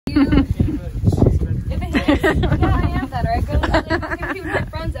If it hits, yeah, I am better. I go with my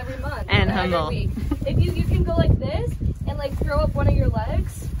friends every month. And every humble. week. If you can go like this and like throw up one of your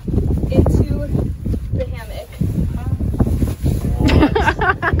legs into the hammock.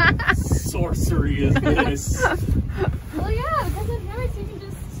 What sorcery is this? Well, yeah, because in hammocks you can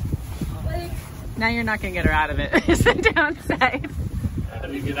just like. Now you're not gonna get her out of it. Sit downside. How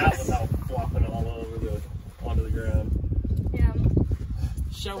do you get out without flopping all over onto the ground? Yeah.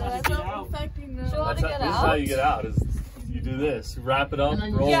 Show how to get out. Show how to get This is out. how you get out. Is you do this, you wrap it up,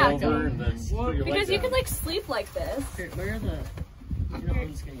 roll Yeah. over, and then put your Because leg you down. can like sleep like this. Where are the...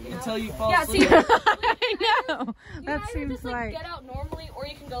 Until you fall Yeah, asleep. see. I know. You That either seems just like right. get out normally, or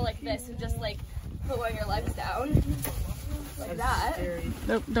you can go like this and just like put one of your legs down, like that.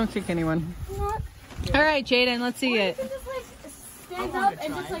 Nope, don't kick anyone. What? All right, Jaden, let's see Or you it. can just like stand up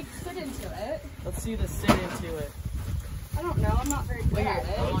and just like sit into it. Let's see the sit into it. I don't know. I'm not very good at it.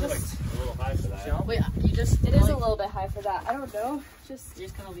 It's like a little high for that. Jump. Wait, you just... It is a little bit high for that. I don't know. You just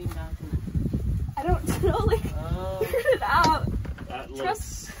kind of lean back from it. I don't know. Like figure it out. That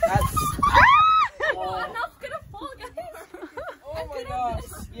looks. That's... No, I'm not gonna fall, guys. Oh my gosh.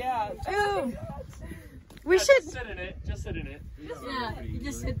 Yeah. Ooh. We should. Sit in it. Just sit in it. Yeah, you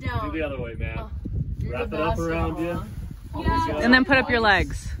just sit Do down. the other way, man. You're Wrap the it up boss around now, you. huh? Yeah. And then put up your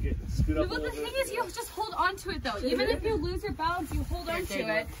legs. Scoot No, up a but the little thing bit. is, you just hold on to it though. Even if you lose your balance, you hold on to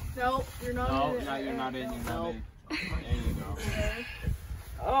it. No, you're not No, in it. you're not in. You're not in. There you go.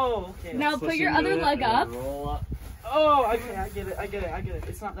 Oh, okay. Now Push put your into other it leg and then up. Roll up. Oh, okay, I get it. I get it. I get it.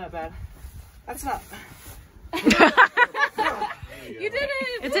 It's not that bad. That's not... You did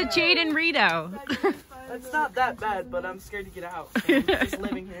it. It's a Jaden Rito. It's not that bad, but I'm scared to get out. So I'm just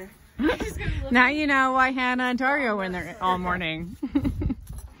living here. Now you know why Hannah and Tario were in there all morning.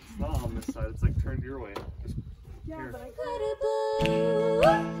 It's not on this side. It's like turned your way. Just here.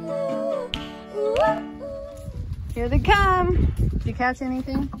 Here they come. Did you catch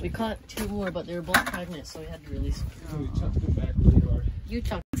anything? We caught 2 more, but they were both pregnant, so we had to release them. You chucked it back really hard. You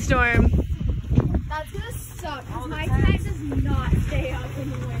chucked. Storm. That's gonna suck because my kite does not stay up in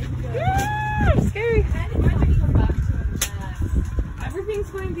the wind. Yeah, scary. Everything's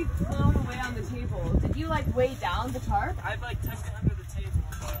going to be blown away on the table. Did you like weigh down the tarp? I like tucked it under the table,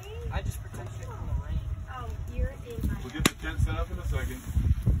 but I just protected it from the rain. Oh, you're in my. We'll get the tent set up in a second.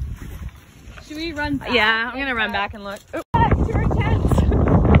 Should we run back? Yeah, I'm gonna run back and look. Oop. To our tents.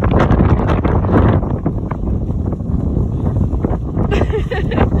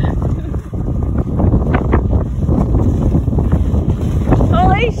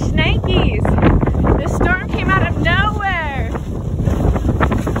 Holy shnikes! The storm came out of nowhere.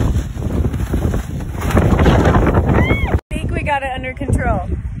 I think we got it under control.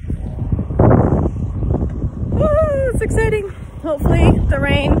 Woo, it's exciting. Hopefully the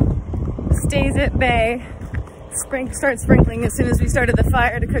rain stays at bay. Start sprinkling as soon as we started the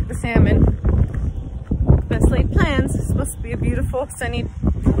fire to cook the salmon. Best laid plans. It's supposed to be a beautiful sunny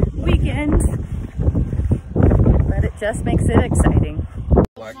weekend, but it just makes it exciting.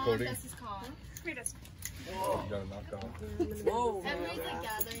 Black coating. You gotta knock off. Whoa.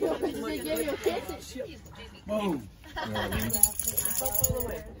 Whoa.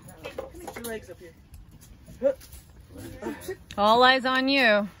 Put your legs up here. All eyes on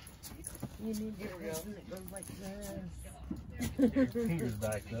you. You need your reason that goes like this. Your fingers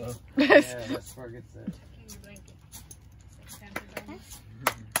back though. Yeah, that's where it gets it.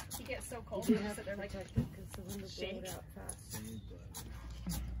 You get so cold. You have to protect it because the wind will blow it out fast.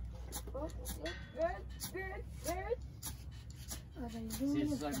 See,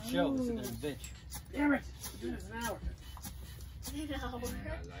 it's like a show. It's a bitch. Damn it! We're doing this an hour.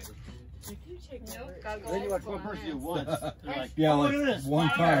 Then you watch one person do it once. You're like, Yeah, oh, like look at this. one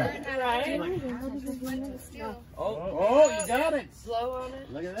time. Oh, you got it. Slow on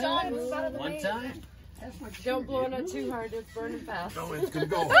it. Look at that. One time. Don't blow it out too hard. It's burning fast. No, it's gonna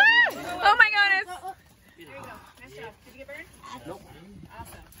go. Oh my goodness! There you go. Nice job. Did you get burned? Nope.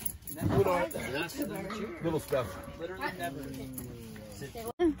 Awesome. Little stuff. Literally never.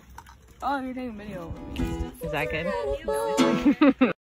 Oh, you're taking video. Is that good?